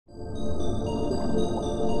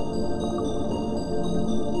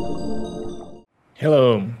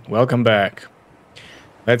Hello, welcome back.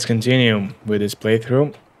 Let's continue with this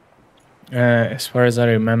playthrough. As far as I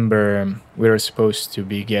remember, we were supposed to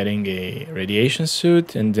be getting a radiation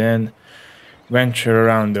suit and then venture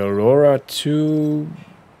around the Aurora to,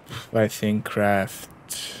 I think, craft,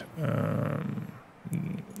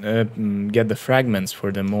 get the fragments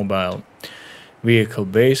for the mobile vehicle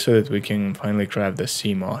base so that we can finally craft the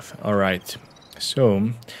Seamoth. Alright,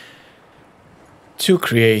 so to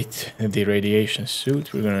create the radiation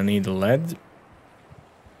suit, we're gonna need lead.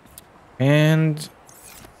 And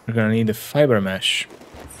we're gonna need a fiber mesh,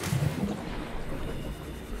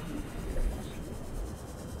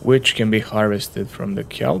 which can be harvested from the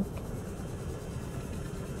kelp.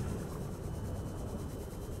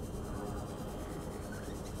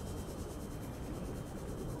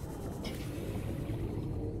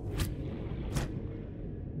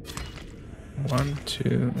 One,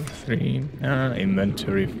 two, three.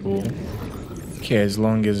 Inventory full. Okay, as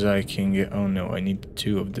long as I can get... Oh no, I need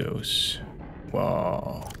two of those.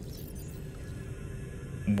 Wow.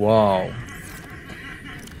 Wow.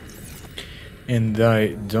 And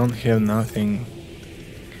I don't have nothing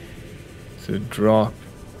to drop.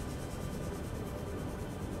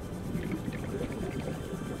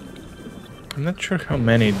 I'm not sure how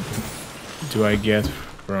many do I get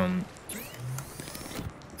from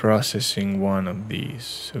processing one of these.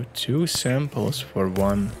 So 2 samples for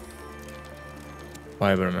 1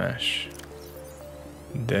 fiber mesh.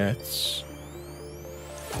 That's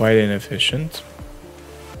quite inefficient.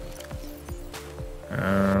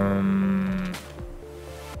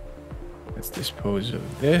 Let's dispose of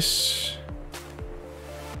this.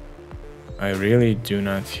 I really do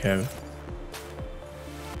not have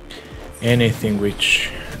anything which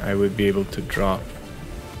I would be able to drop.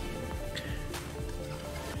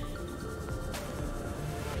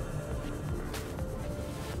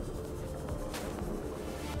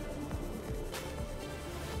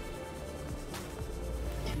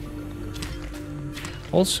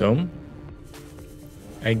 Also,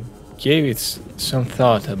 I gave it some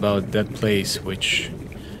thought about that place which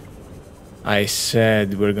I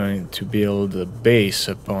said we're going to build a base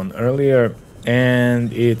upon earlier,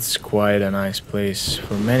 and it's quite a nice place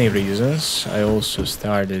for many reasons. I also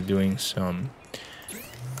started doing some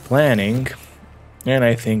planning, and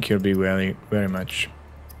I think you'll be very much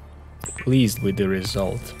pleased with the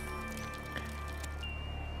result.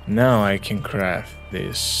 Now I can craft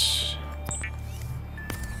this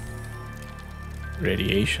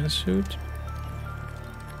radiation suit.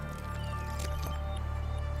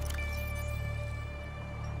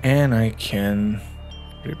 And I can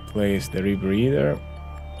replace the rebreather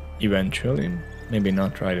eventually. Maybe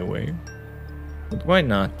not right away, but why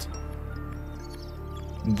not?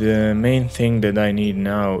 The main thing that I need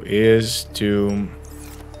now is to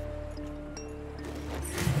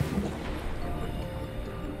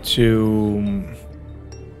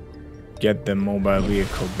get the mobile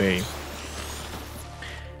vehicle bay.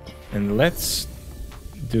 And let's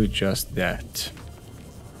do just that.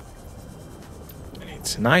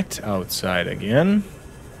 It's night outside again,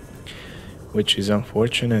 which is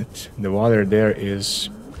unfortunate. The water there is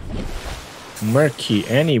murky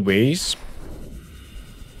anyways.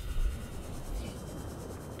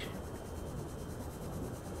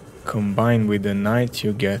 Combined with the night,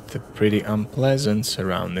 you get a pretty unpleasant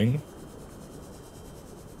surrounding.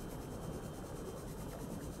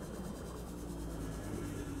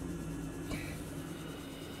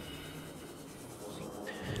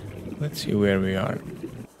 Let's see where we are.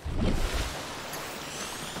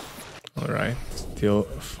 Alright, still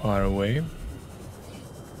far away.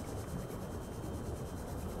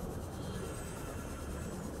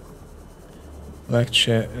 Let's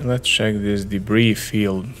check this debris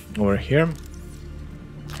field over here.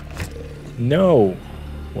 No!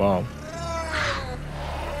 Wow.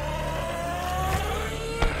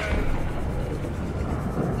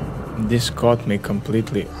 This caught me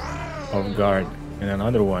completely off guard. And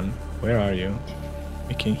another one. Where are you?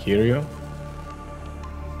 I can hear you.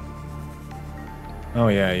 Oh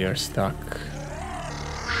yeah, you're stuck.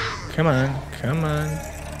 Come on, come on.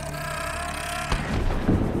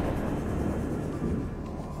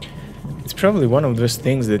 It's probably one of those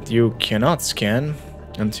things that you cannot scan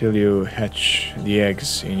until you hatch the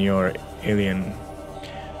eggs in your alien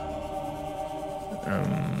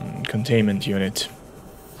containment unit.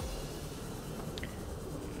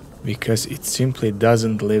 Because it simply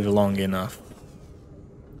doesn't live long enough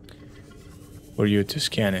for you to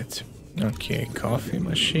scan it. Okay, coffee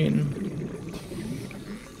machine.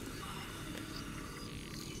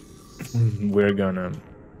 We're gonna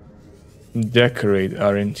decorate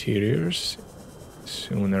our interiors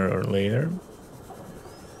sooner or later.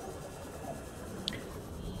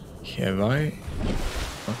 have I?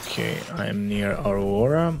 Okay, I'm near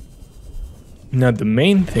Aurora. Now the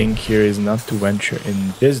main thing here is not to venture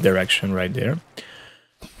in this direction right there,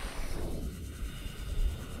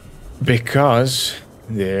 because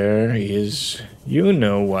there is, you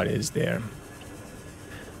know what is there.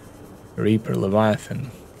 Reaper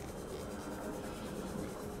Leviathan.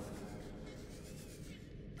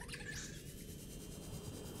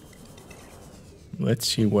 Let's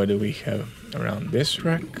see what do we have around this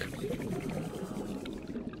wreck.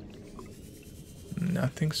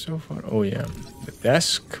 Nothing so far. Oh yeah, the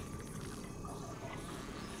desk.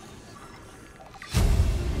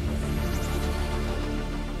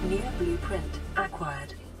 New blueprint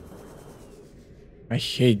acquired. I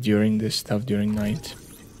hate doing this stuff during night.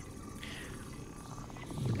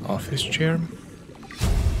 Office chair.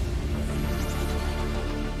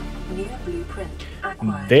 New blueprint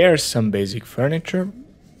acquired. There's some basic furniture.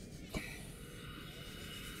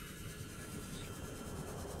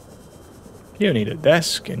 You need a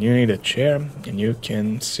desk and you need a chair, and you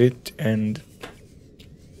can sit and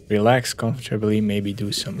relax comfortably, maybe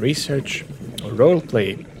do some research or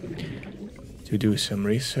roleplay to do some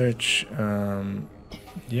research.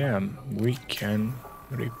 Yeah, we can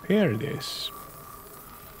repair this.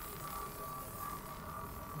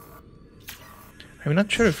 I'm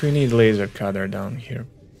not sure if we need laser cutter down here.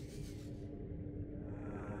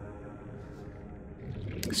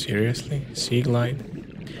 Seriously? Sea glide?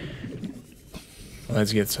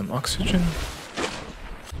 Let's get some oxygen.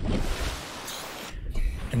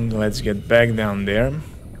 And let's get back down there.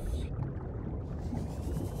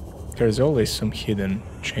 There's always some hidden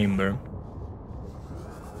chamber.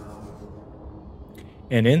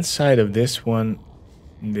 And inside of this one,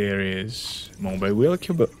 there is mobile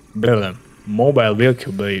vehicle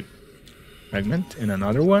fragment, and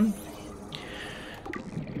another one.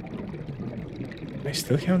 I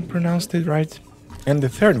still haven't pronounced it right. And the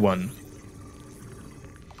third one.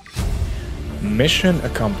 Mission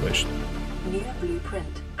accomplished. New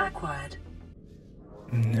blueprint acquired.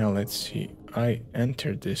 Now let's see. I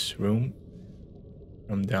entered this room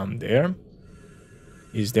from down there.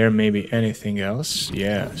 Is there maybe anything else?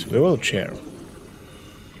 Yes, swivel chair.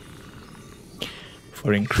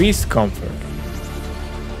 For increased comfort.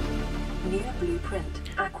 New blueprint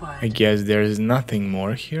acquired. I guess there is nothing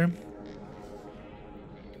more here.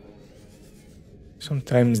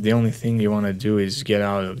 Sometimes the only thing you want to do is get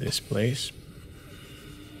out of this place.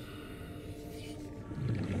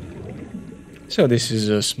 So this is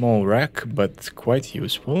a small rack, but quite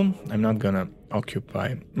useful. I'm not gonna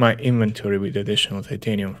occupy my inventory with additional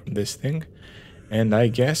titanium from this thing. And I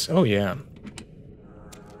guess, oh yeah,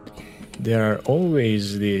 there are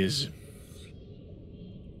always these,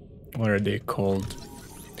 what are they called?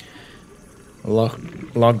 Lock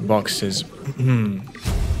boxes.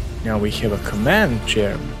 Now we have a command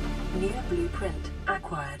chair. New blueprint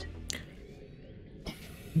acquired.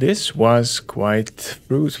 This was quite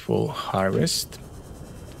fruitful harvest.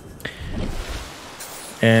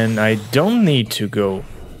 And I don't need to go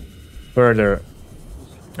further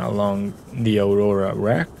along the Aurora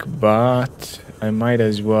wreck, but I might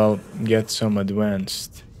as well get some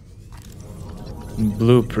advanced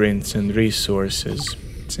blueprints and resources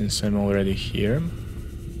since I'm already here.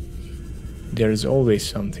 There's always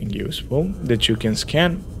something useful that you can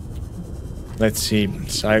scan. Let's see,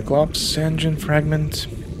 Cyclops engine fragment.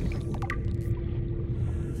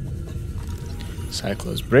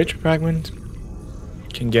 Cyclops bridge fragment.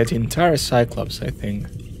 Can get entire Cyclops, I think,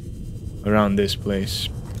 around this place.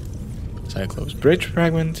 Cyclops bridge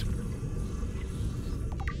fragment.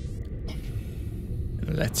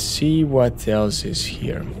 Let's see what else is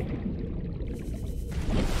here.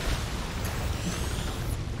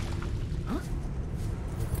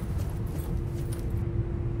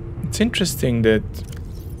 It's interesting that...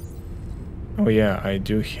 Oh yeah, I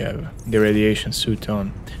do have the radiation suit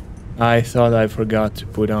on. I thought I forgot to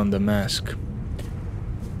put on the mask.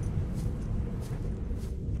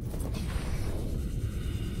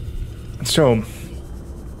 So,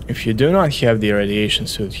 if you do not have the radiation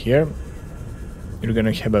suit here, you're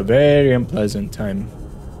gonna have a very unpleasant time,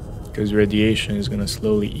 because radiation is gonna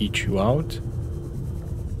slowly eat you out.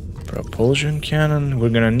 Propulsion Canon, we're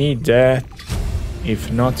gonna need that,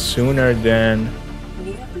 if not sooner than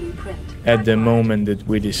at the moment that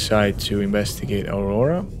we decide to investigate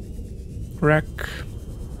Aurora wreck.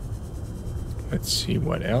 Let's see,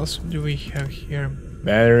 what else do we have here?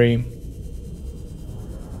 Battery.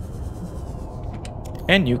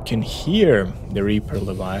 And you can hear the Reaper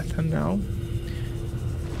Leviathan now.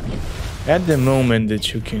 At the moment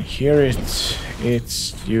that you can hear it,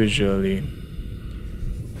 it's usually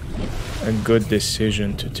a good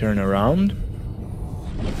decision to turn around.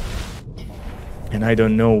 And I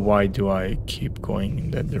don't know why do I keep going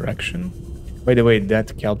in that direction. By the way,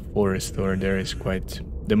 that kelp forest over there is quite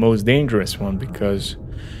the most dangerous one, because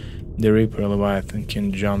the Reaper Leviathan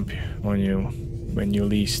can jump on you when you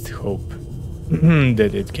least hope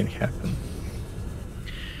that it can happen.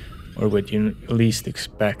 Or what you least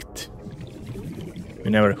expect. You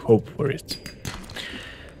never hope for it.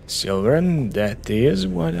 Silver, and that is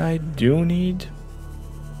what I do need.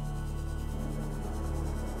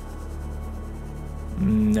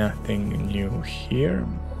 Nothing new here.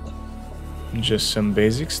 Just some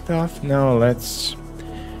basic stuff. Now let's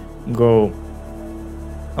go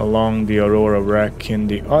along the Aurora wreck in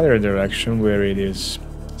the other direction where it is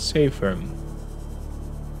safer.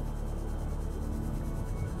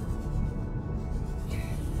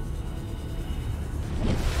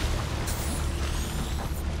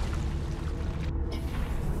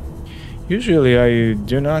 Usually I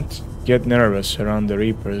do not get nervous around the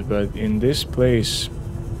Reapers, but in this place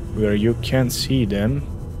where you can't see them,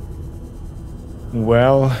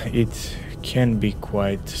 well, it can be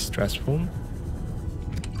quite stressful.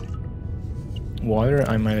 Water,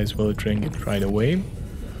 I might as well drink it right away.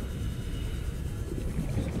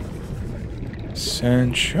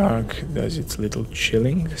 Sand shark does its little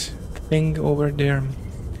chilling thing over there.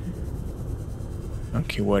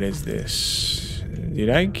 Okay, what is this? Did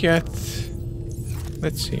I get...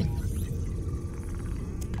 Let's see.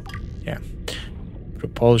 Yeah.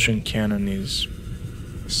 Propulsion Canon is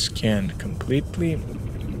scanned completely.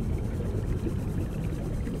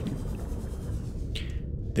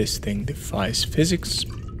 This thing defies physics.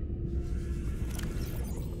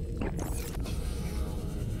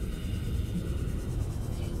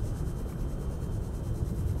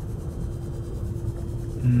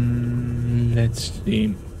 Let's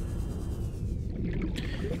see.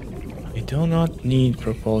 I do not need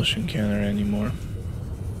Propulsion Canon anymore.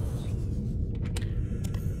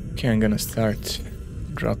 Okay, I'm gonna start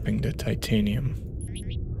dropping the titanium.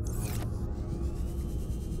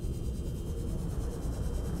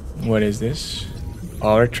 What is this?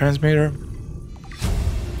 Power transmitter?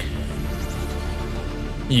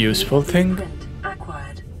 Useful thing?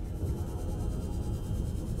 Acquired.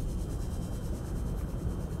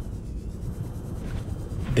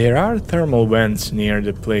 There are thermal vents near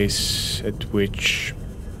the place at which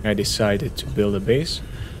I decided to build a base,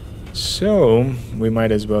 so we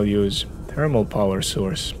might as well use thermal power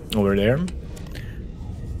source over there.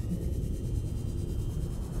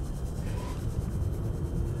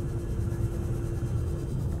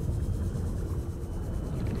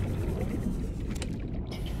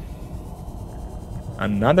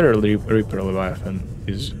 Another Reaper Leviathan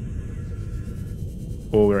is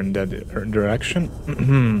over in that direction.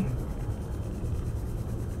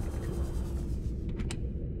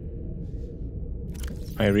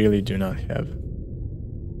 I really do not have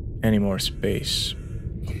any more space.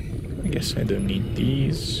 I guess I don't need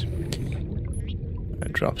these. I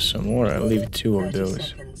drop some more. I'll leave 2 of those.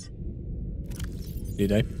 Seconds.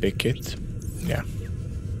 Did I pick it? Yeah.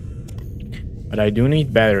 But I do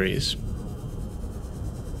need batteries.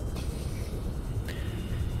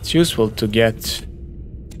 It's useful to get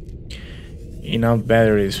enough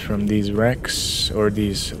batteries from these wrecks or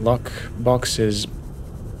these lock boxes,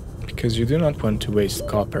 because you do not want to waste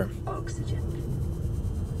copper Oxygen.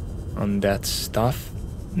 on that stuff.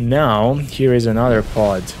 Now, here is another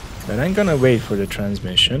pod, but I'm gonna wait for the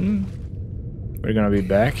transmission. We're gonna be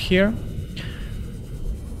back here.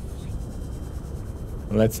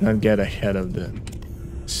 Let's not get ahead of the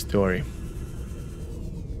story.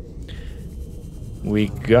 We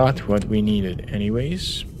got what we needed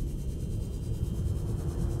anyways.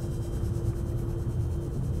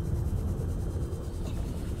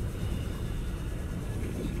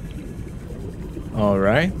 All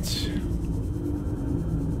right.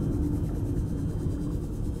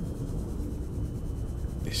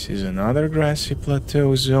 This is another grassy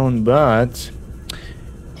plateau zone, but...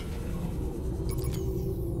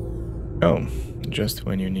 Oh, just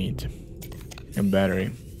when you need a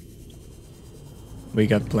battery. We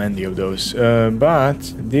got plenty of those,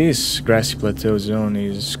 but this grassy plateau zone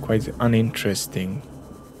is quite uninteresting.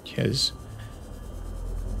 It has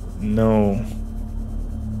no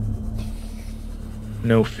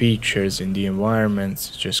features in the environment,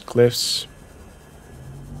 it's just cliffs.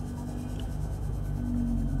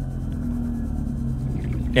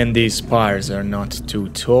 And these spires are not too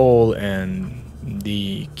tall, and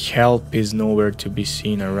the kelp is nowhere to be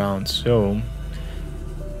seen around, so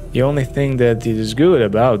the only thing that is good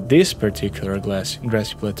about this particular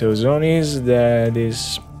grassy plateau zone is that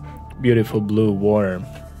is beautiful blue water.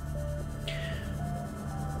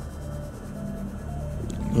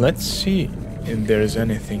 Let's see if there's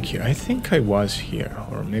anything here. I think I was here,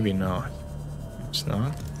 or maybe not. It's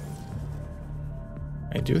not.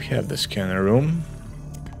 I do have the scanner room.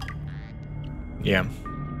 Yeah.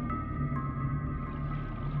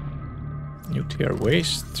 Nuclear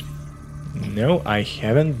waste. No, I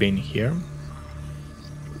haven't been here.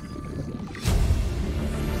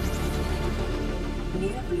 New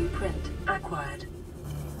blueprint acquired.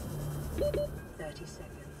 30 seconds.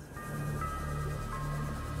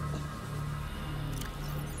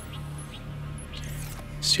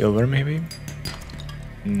 Silver, maybe?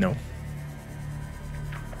 No.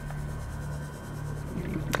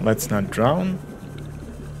 Let's not drown.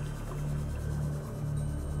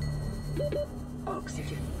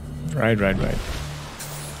 Oxygen. Right.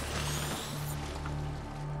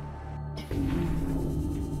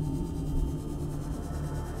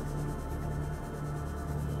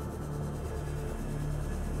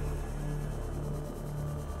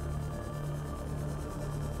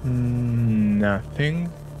 Nothing.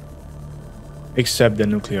 Except the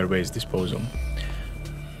nuclear waste disposal.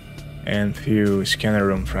 And few scanner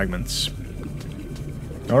room fragments.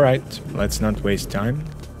 Alright, let's not waste time.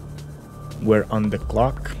 We're on the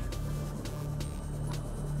clock.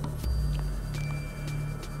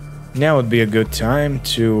 Now would be a good time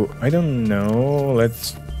to, I don't know,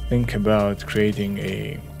 let's think about creating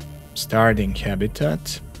a starting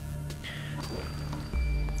habitat.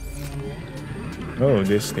 Oh,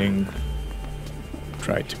 this thing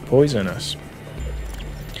tried to poison us.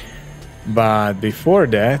 But before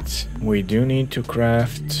that, we do need to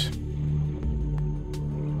craft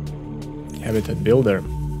habitat builder.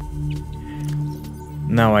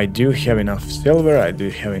 Now I do have enough silver, I do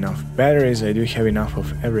have enough batteries, I do have enough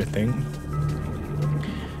of everything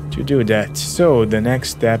to do that. So the next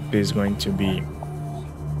step is going to be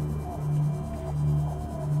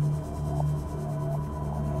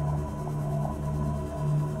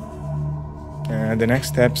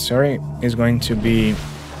is going to be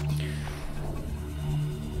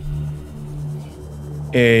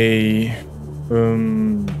a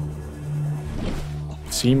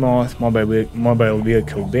Seamoth mobile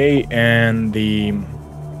vehicle bay and the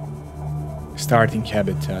starting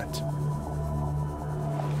habitat.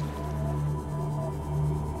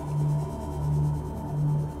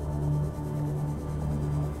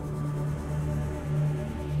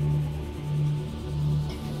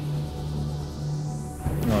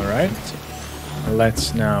 Alright,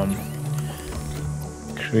 let's now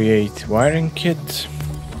create wiring kit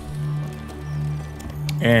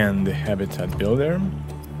and the habitat builder.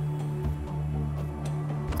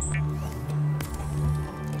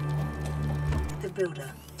 The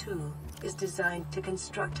builder tool is designed to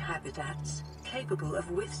construct habitats capable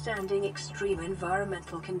of withstanding extreme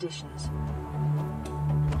environmental conditions.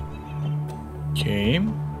 Okay.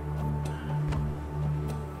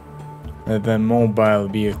 The mobile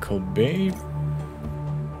vehicle bay.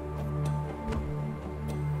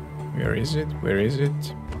 Where is it? Where is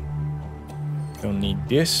it? Don't need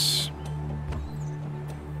this.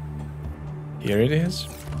 Here it is.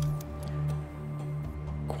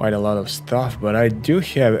 Quite a lot of stuff, but I do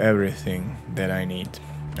have everything that I need.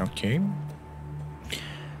 Okay.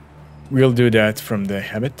 We'll do that from the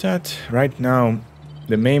habitat. Right now,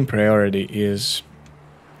 the main priority is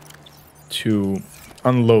to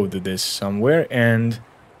unload this somewhere, and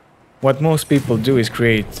what most people do is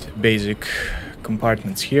create basic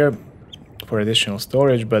compartments here for additional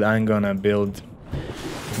storage, but I'm gonna build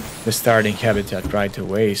the starting habitat right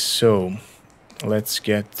away. So let's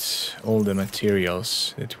get all the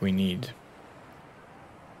materials that we need.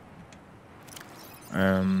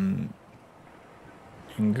 I'm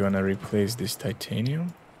gonna replace this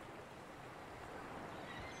titanium.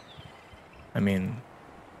 I mean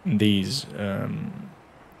these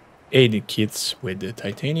 80 kits with the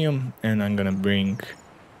titanium, and I'm gonna bring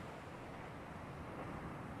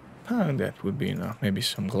that would be enough. Maybe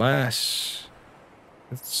some glass.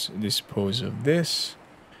 Let's dispose of this.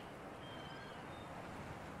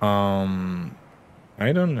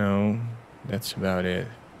 I don't know. That's about it.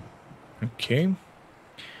 Okay.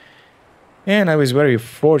 And I was very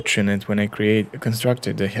fortunate when I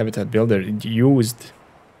constructed the habitat builder. It used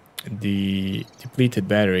the depleted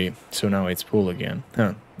battery, so now it's full again.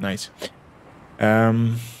 Huh, nice.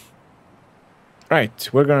 Right,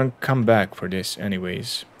 we're gonna come back for this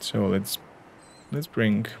anyways. So let's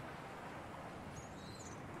bring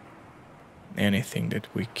anything that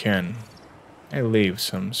we can. I leave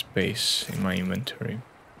some space in my inventory.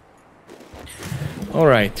 All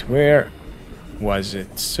right, where was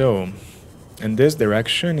it? So, in this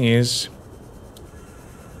direction is...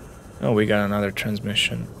 Oh, we got another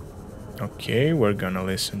transmission. Okay, we're gonna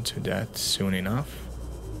listen to that soon enough.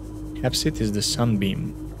 Perhaps it is the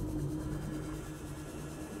sunbeam.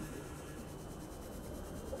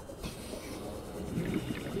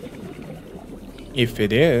 If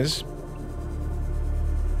it is,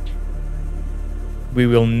 we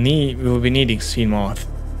will be needing Seamoth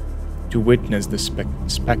to witness the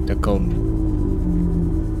spectacle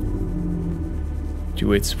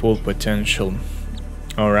to its full potential.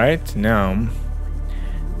 Alright, now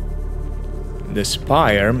the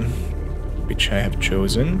spire, which I have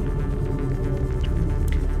chosen,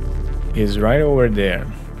 is right over there.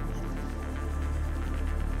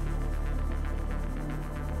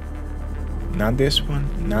 Not this one,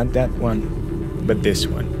 not that one, but this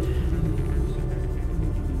one.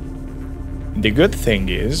 The good thing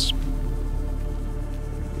is,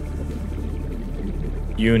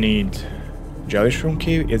 you need Jellyshroom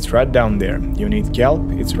Cave, it's right down there. You need Kelp,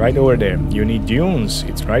 it's right over there. You need Dunes,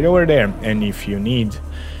 it's right over there. And if you need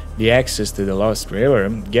the access to the Lost River,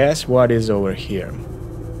 guess what is over here?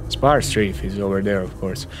 Spires Reef is over there, of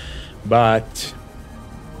course. But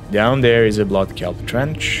down there is a Blood Kelp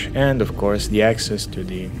Trench, and of course the access to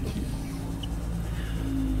the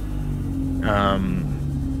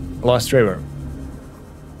Lost River,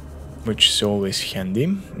 which is always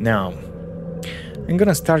handy. Now, I'm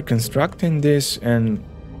gonna start constructing this, and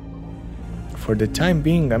for the time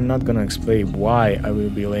being I'm not gonna explain why I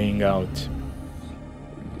will be laying out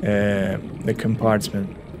the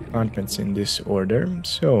compartments in this order.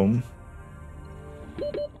 So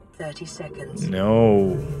 30 seconds.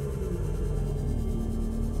 No.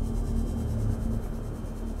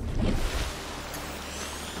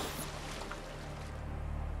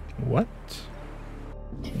 What?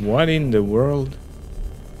 What in the world?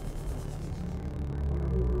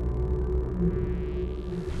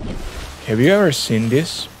 Have you ever seen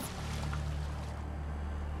this?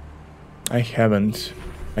 I haven't.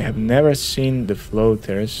 I have never seen the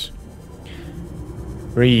floaters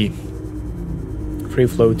free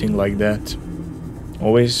floating like that.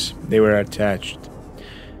 Always they were attached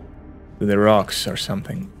to the rocks or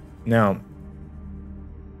something. Now,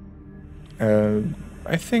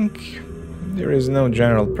 I think there is no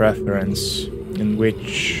general preference in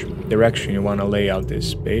which direction you want to lay out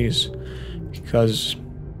this base, because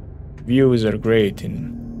views are great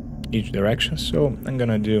in each direction. So I'm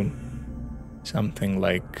gonna do something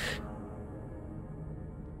like,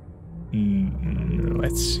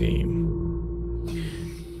 let's see,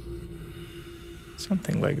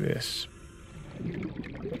 something like this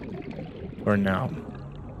for now.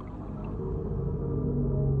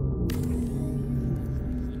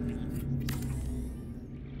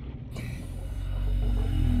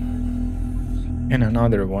 And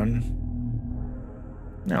another one.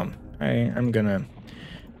 Now I'm gonna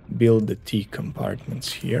build the T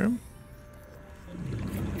compartments here.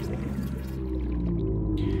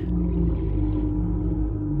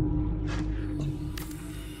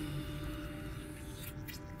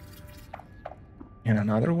 And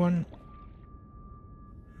another one.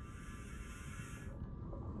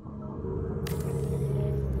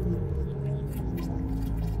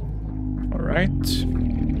 All right.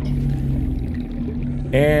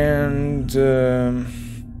 And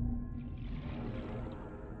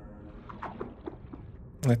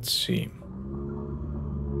let's see.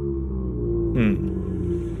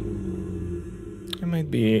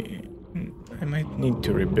 I might need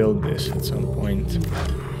to rebuild this at some point.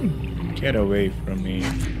 Get away from me.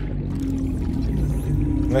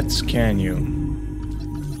 Let's scan you.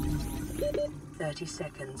 30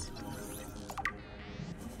 seconds.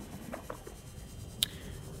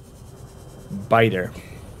 Biter.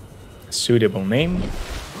 Suitable name.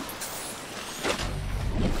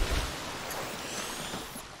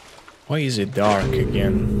 Why is it dark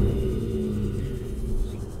again?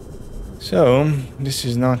 So, this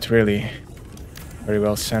is not really very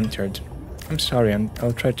well centered. I'm sorry,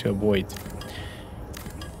 I'll try to avoid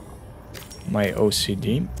my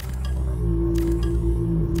OCD.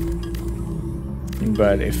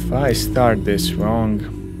 But if I start this wrong,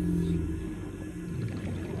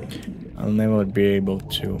 I'll never be able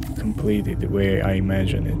to complete it the way I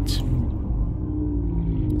imagine it.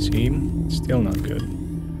 See? Still not good.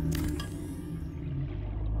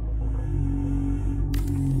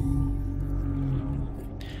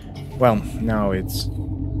 Well, now it's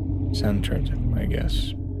centered, I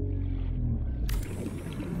guess.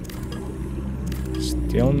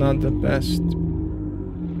 Still not the best.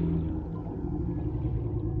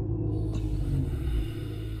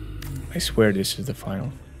 I swear this is the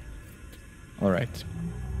final. Alright.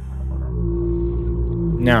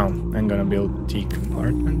 Now I'm gonna build T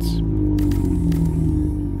compartments.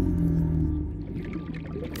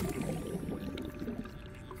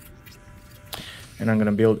 And I'm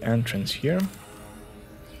gonna build entrance here.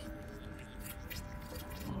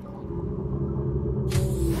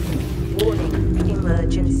 Warning,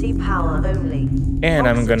 emergency power only. And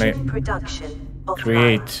I'm gonna Oxygen production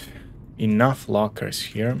create enough lockers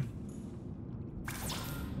here.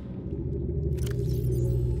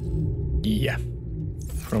 Yeah.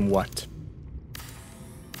 From what?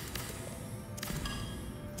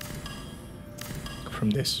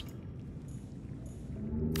 From this.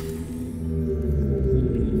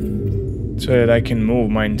 So that I can move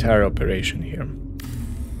my entire operation here.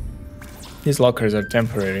 These lockers are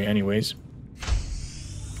temporary anyways.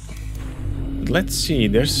 But let's see,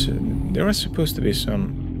 there was supposed to be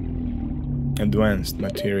some advanced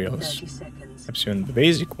materials. Perhaps even the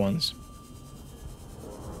basic ones.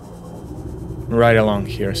 Right along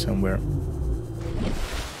here somewhere.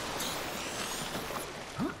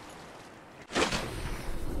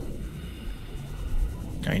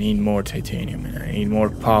 I need more titanium, and I need more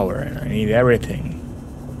power, and I need everything.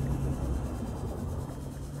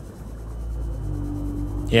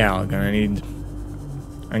 Yeah, I'm gonna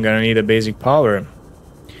need a basic power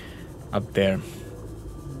up there.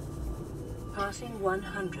 Passing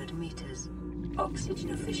 100 meters.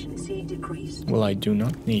 Oxygen efficiency decreased. Well, I do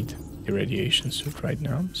not need the radiation suit right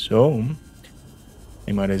now, so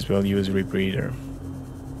I might as well use rebreather.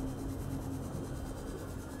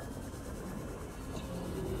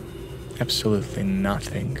 Absolutely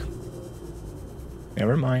nothing.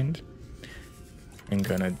 Never mind. I'm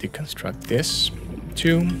gonna deconstruct this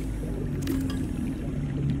too.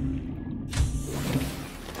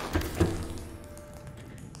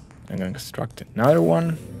 I'm gonna construct another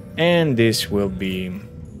one, and this will be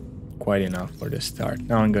quite enough for the start.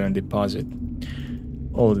 Now I'm gonna deposit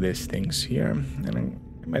all these things here, and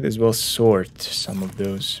I might as well sort some of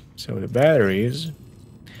those. So the batteries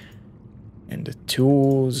and the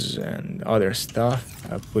tools and other stuff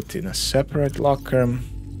I put in a separate locker.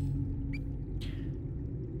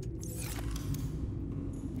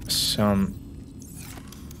 Some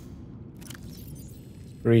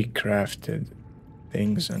pre-crafted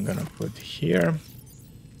things I'm gonna put here,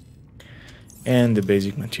 and the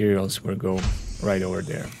basic materials will go right over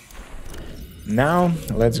there. Now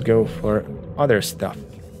let's go for other stuff.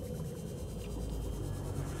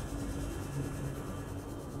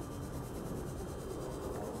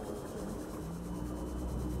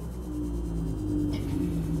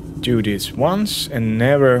 Do this once and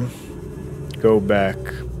never go back.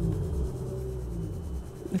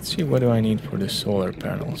 Let's see, what do I need for the solar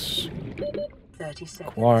panels? 30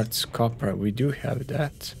 seconds. Quartz, copper, we do have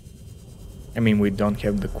that. I mean, we don't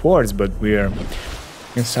have the quartz, but we are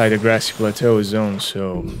inside the Grassy Plateau zone,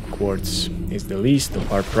 so quartz is the least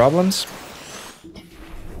of our problems.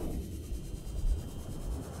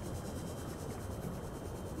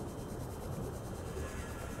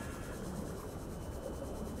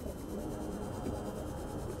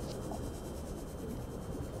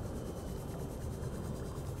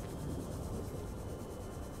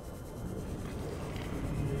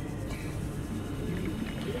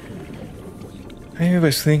 I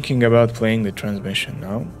was thinking about playing the transmission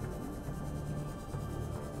now.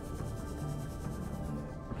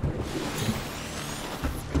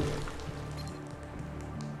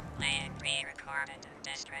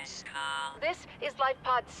 This is Life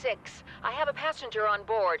Pod 6. I have a passenger on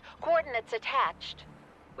board. Coordinates attached.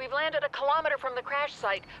 We've landed a kilometer from the crash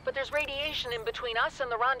site, but there's radiation in between us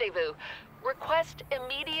and the rendezvous. Request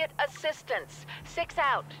immediate assistance. 6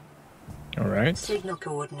 out. Alright. Signal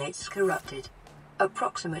coordinates corrupted.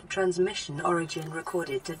 Approximate transmission origin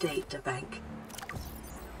recorded to data bank.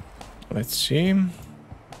 Let's see.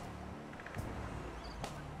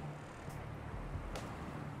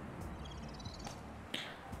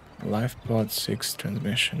 Life pod 6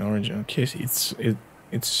 transmission origin. Okay, it's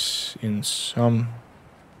in some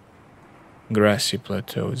Grassy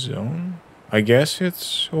Plateau zone. I guess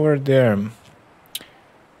it's over there.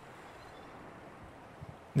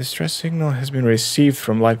 Distress signal has been received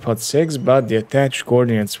from Life pod 6, but the attached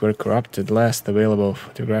coordinates were corrupted. Last available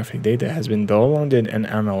photographic data has been downloaded and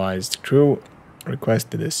analyzed. Crew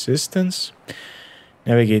requested assistance.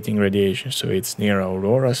 Navigating radiation, so it's near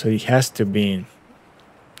Aurora, so it has to be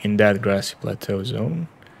in that Grassy Plateau zone.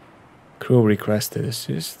 Crew requested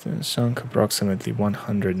assistance, sunk approximately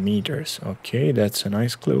 100 meters. Okay, that's a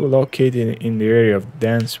nice clue. Located in the area of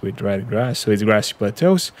dense with red grass, so it's Grassy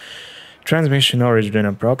Plateaus. Transmission origin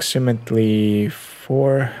approximately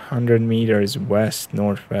 400 meters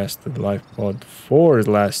west-northwest of Life Pod 4's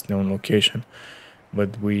last known location.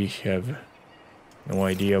 But we have no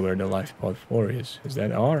idea where the Life Pod 4 is. Is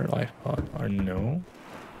that our Life Pod or no?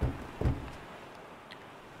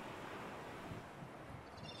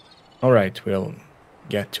 Alright, we'll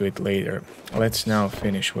get to it later. Let's now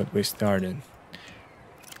finish what we started.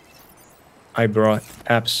 I brought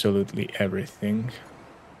absolutely everything.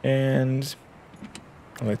 And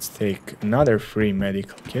let's take another free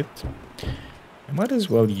medical kit. I might as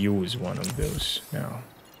well use one of those now.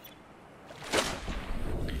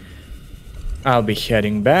 I'll be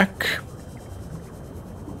heading back.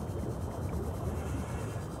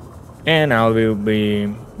 And I will be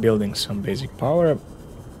building some basic power.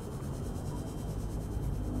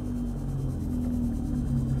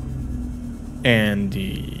 And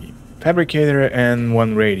the fabricator and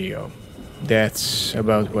one radio. That's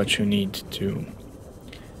about what you need to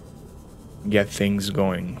get things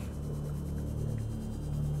going.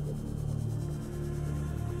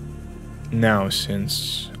 Now,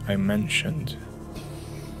 since I mentioned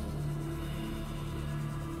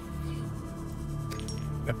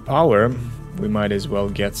the power, we might as well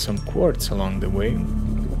get some quartz along the way.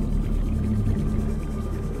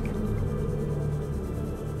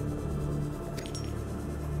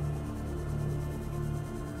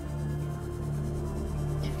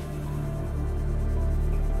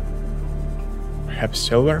 Perhaps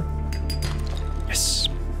silver? Yes.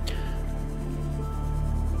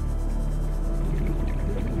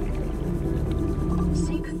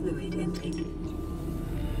 Seek fluid intake.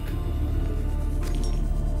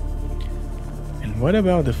 And what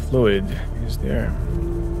about the fluid? Is there?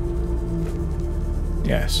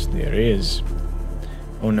 Yes, there is.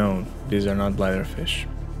 Oh no, these are not bladderfish.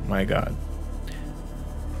 My god.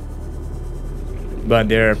 But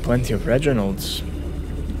there are plenty of Reginalds,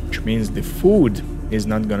 which means the food is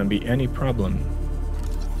not gonna be any problem.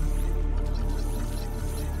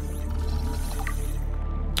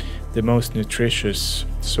 The most nutritious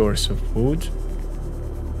source of food.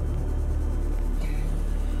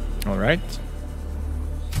 Alright.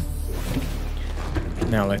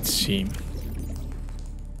 Now let's see.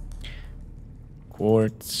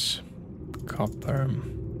 Quartz, copper,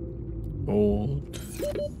 gold.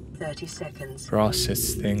 30 seconds.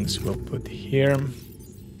 Process things we'll put here.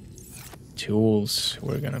 Tools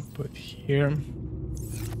we're gonna put here.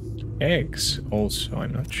 Eggs also,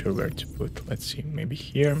 I'm not sure where to put. Let's see, maybe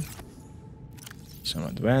here. Some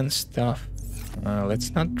advanced stuff. Let's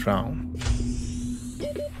not drown.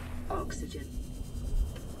 Oxygen.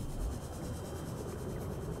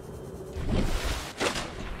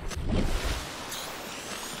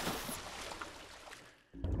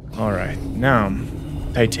 Alright, now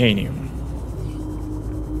titanium.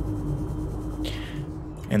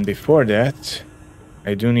 And before that,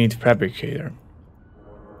 I do need fabricator.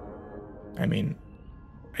 I mean,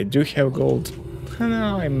 I do have gold.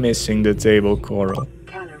 Now I'm missing the table coral.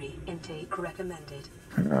 Calorie intake recommended.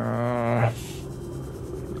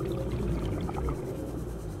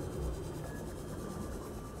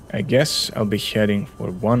 I guess I'll be heading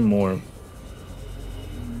for one more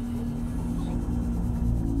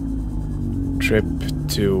trip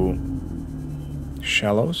to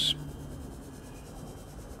Shallows.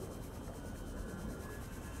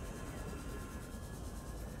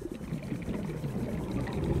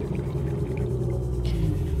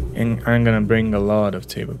 And I'm gonna bring a lot of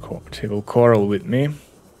table coral with me.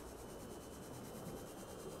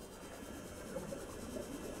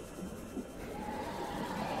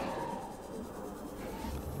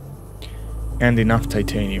 And enough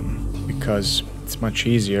titanium, because it's much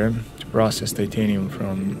easier to process titanium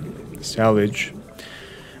from salvage,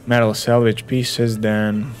 metal salvage pieces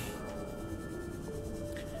than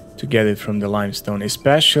to get it from the limestone,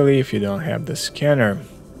 especially if you don't have the scanner.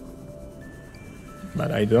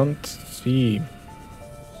 But I don't see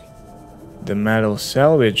the metal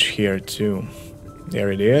salvage here too.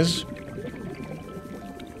 There it is.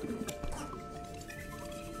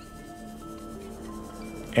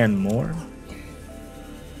 And more.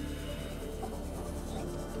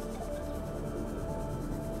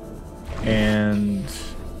 And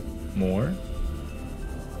more.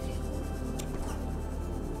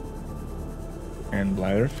 And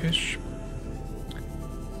bladderfish.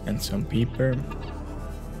 And some peeper.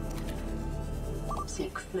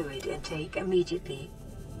 Seek fluid intake immediately.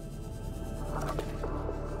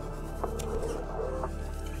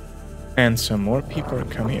 And some more peeper,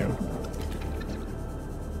 come here.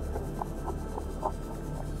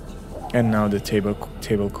 And now the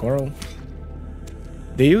table coral.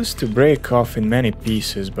 They used to break off in many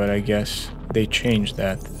pieces, but I guess they changed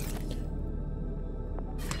that.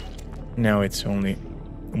 Now it's only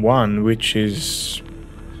one, which is,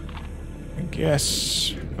 I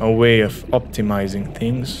guess, a way of optimizing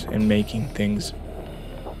things and making things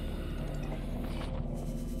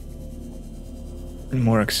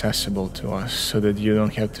more accessible to us so that you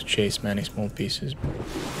don't have to chase many small pieces.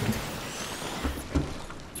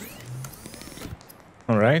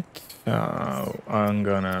 Alright, I'm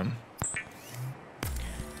gonna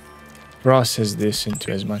process this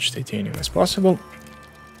into as much titanium as possible.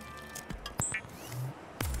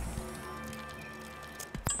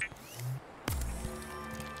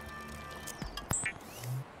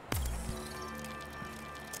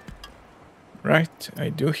 Right, I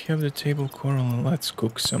do have the table coral. Let's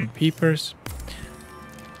cook some peppers.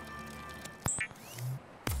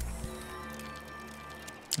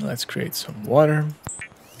 Let's create some water.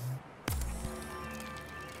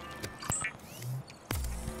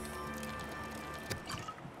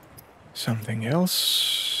 Something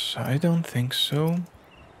else? I don't think so.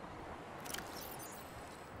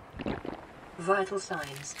 Vital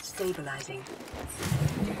signs stabilizing.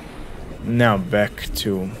 Now back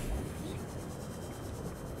to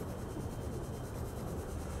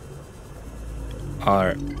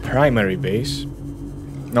our primary base.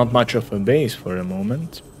 Not much of a base for a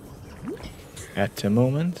moment. At the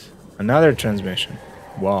moment. Another transmission.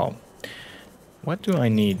 Wow. What do I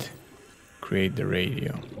need? Create the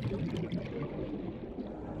radio.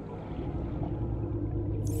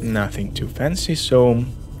 Nothing too fancy, so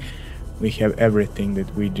we have everything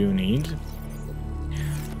that we do need.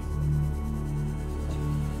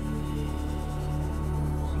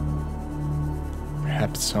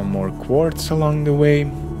 Perhaps some more quartz along the way.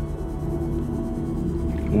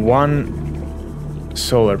 One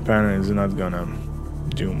solar panel is not gonna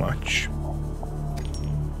do much.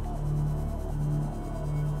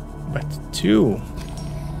 But two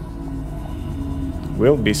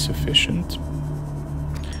will be sufficient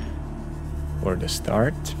for the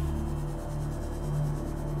start.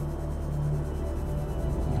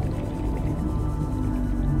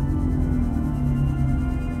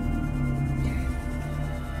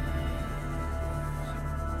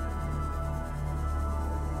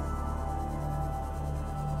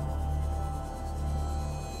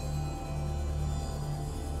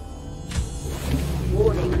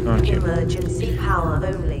 Okay. Emergency power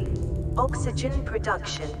only. Oxygen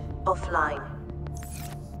production offline.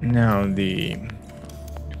 Now the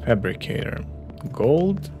fabricator.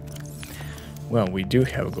 Gold? Well, we do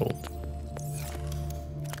have gold.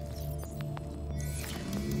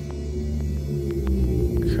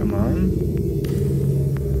 Come on.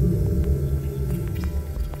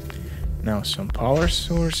 Now some power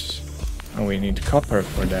source. Oh, we need copper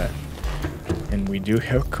for that. And we do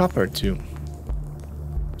have copper too.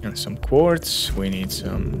 And some quartz. We need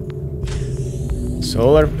some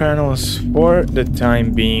solar panels for the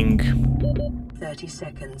time being. 30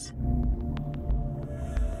 seconds.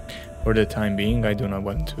 For the time being, I do not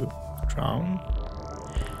want to drown.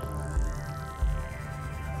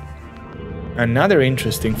 Another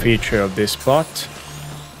interesting feature of this spot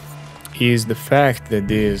is the fact that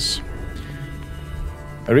this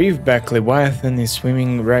reefback leviathan is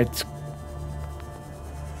swimming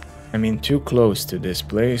too close to this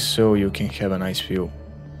place, so you can have a nice view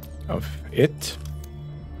of it.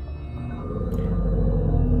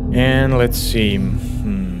 And let's see.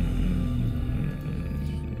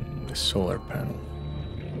 The solar panel.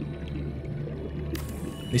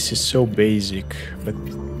 This is so basic, but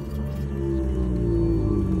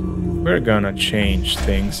we're gonna change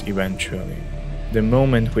things eventually. The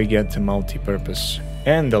moment we get the multi-purpose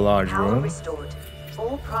and the large Power room. restored.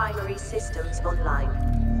 All primary systems online.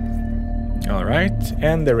 Alright,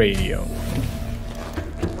 and the radio.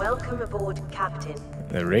 Welcome aboard, Captain.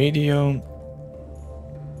 The radio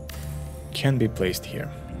can be placed here.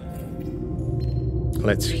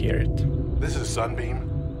 Let's hear it. This is Sunbeam.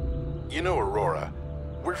 You know Aurora.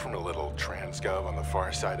 We're from a little transgov on the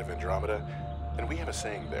far side of Andromeda, and we have a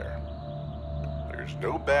saying there. There's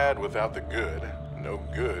no bad without the good, no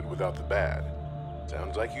good without the bad.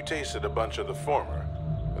 Sounds like you tasted a bunch of the former,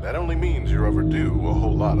 but that only means you're overdue a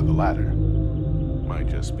whole lot of the latter. Might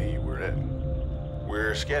just be we're in.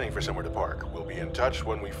 We're scanning for somewhere to park. We'll be in touch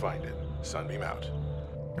when we find it. Sunbeam out.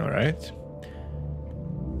 Alright.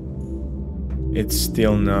 It's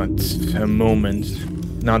still not the moment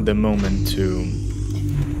to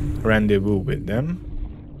rendezvous with them.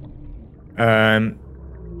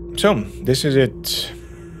 So, this is it.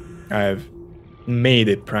 I've made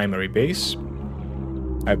a primary base.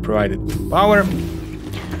 I provided power.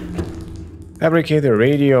 Fabricator,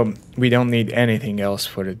 radio. We don't need anything else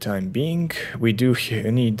for the time being. We do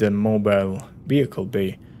need the mobile vehicle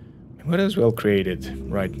bay. Might as well create it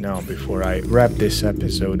right now before I wrap this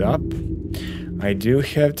episode up. I do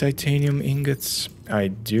have titanium ingots. I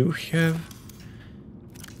do have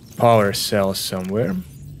power cells somewhere.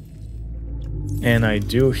 And I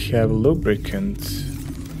do have lubricant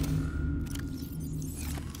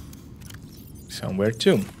somewhere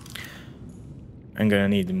too. I'm gonna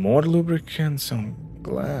need more lubricant, some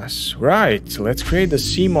glass. Right, let's create the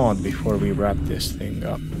Seamoth before we wrap this thing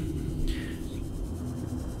up.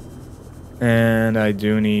 And I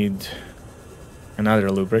do need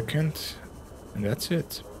another lubricant, and that's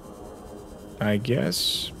it. I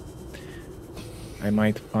guess I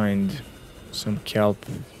might find some kelp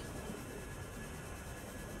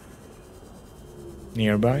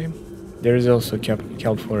nearby. There is also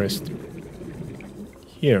kelp forest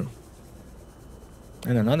here.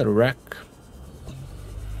 And another wreck.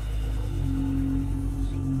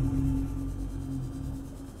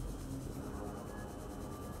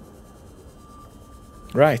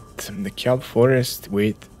 Right, the kelp forest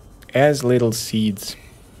with as little seeds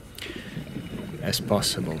as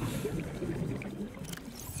possible.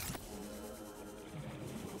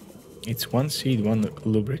 It's one seed, one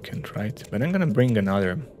lubricant, right? But I'm gonna bring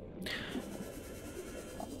another.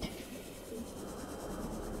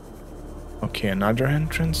 Okay, another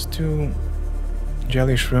entrance to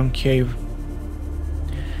Jelly's Room Cave.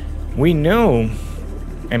 We know,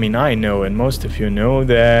 I mean I know, and most of you know,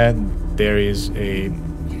 that there is a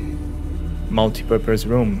multi-purpose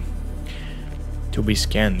room to be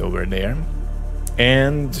scanned over there.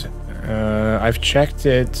 And I've checked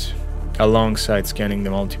it. Alongside scanning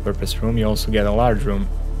the multi-purpose room, you also get a large room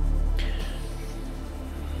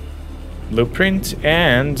blueprint,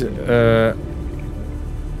 and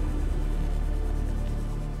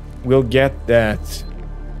we'll get that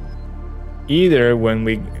either when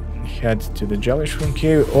we head to the Jelly's Room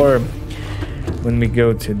Cave or when we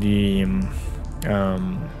go to the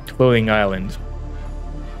floating island.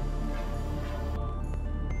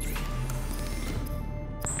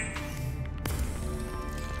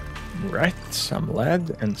 Right, some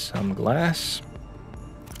lead and some glass.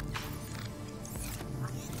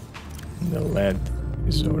 The lead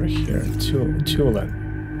is over here. Two lead.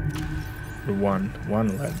 One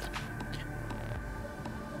lead.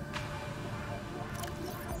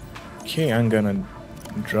 Okay, I'm gonna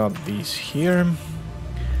drop these here.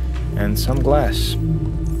 And some glass.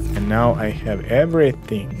 And now I have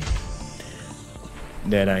everything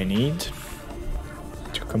that I need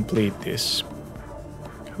to complete this.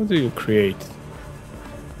 How do you create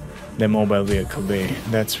the mobile vehicle bay?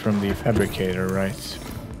 That's from the fabricator, right?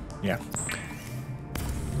 Yeah.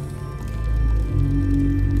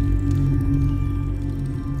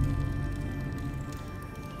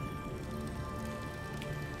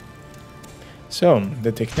 So,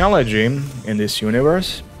 the technology in this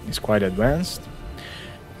universe is quite advanced,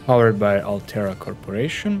 powered by Altera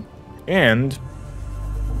Corporation, and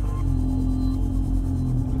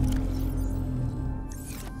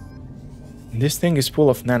this thing is full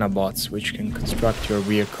of nanobots, which can construct your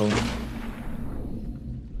vehicle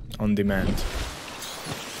on demand.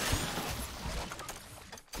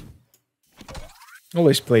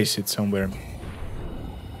 Always place it somewhere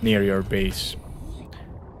near your base.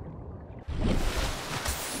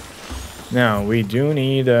 Now, we do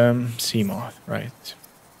need Seamoth, right?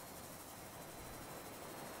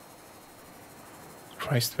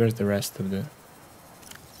 Christ, where's the rest of the...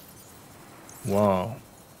 Wow.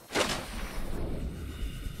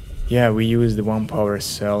 Yeah, we used the one power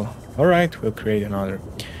cell. Alright, we'll create another.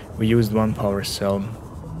 We used one power cell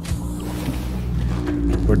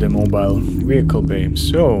for the mobile vehicle bay.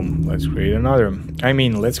 So, let's create another. I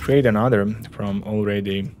mean, let's create another from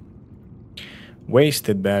already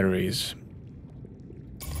wasted batteries.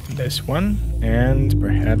 This one, and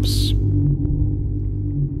perhaps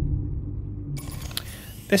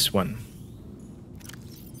this one.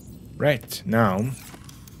 Right, now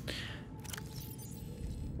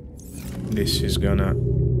this is gonna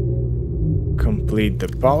complete the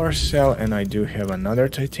power cell, and I do have another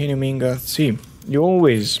titanium ingot. See, you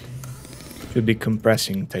always should be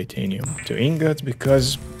compressing titanium to ingots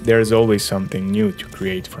because there's always something new to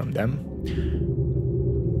create from them.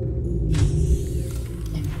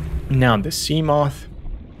 Now the Seamoth.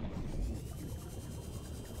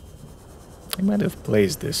 I might have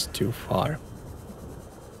placed this too far.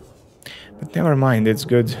 But never mind, it's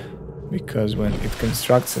good. Because when it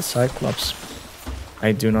constructs a Cyclops,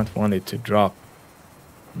 I do not want it to drop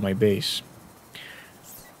my base.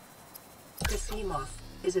 The Seamoth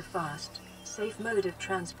is a fast, safe mode of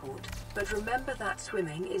transport, but remember that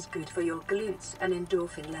swimming is good for your glutes and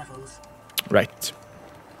endorphin levels. Right.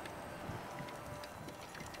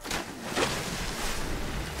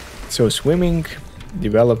 So swimming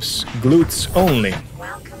develops glutes only.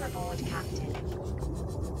 Welcome aboard,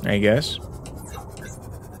 Captain. I guess.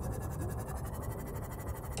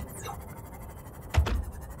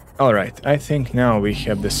 Alright, I think now we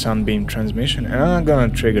have the sunbeam transmission, and I'm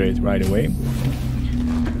gonna trigger it right away.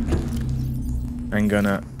 I'm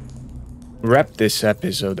gonna wrap this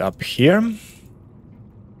episode up here.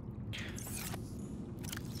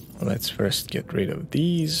 Let's first get rid of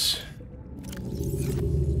these.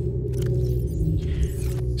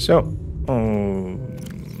 So,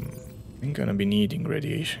 I'm gonna be needing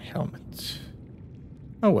radiation helmet.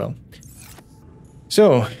 Oh well.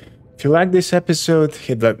 So, if you like this episode,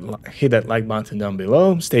 hit that like button down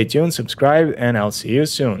below, stay tuned, subscribe, and I'll see you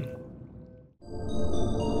soon.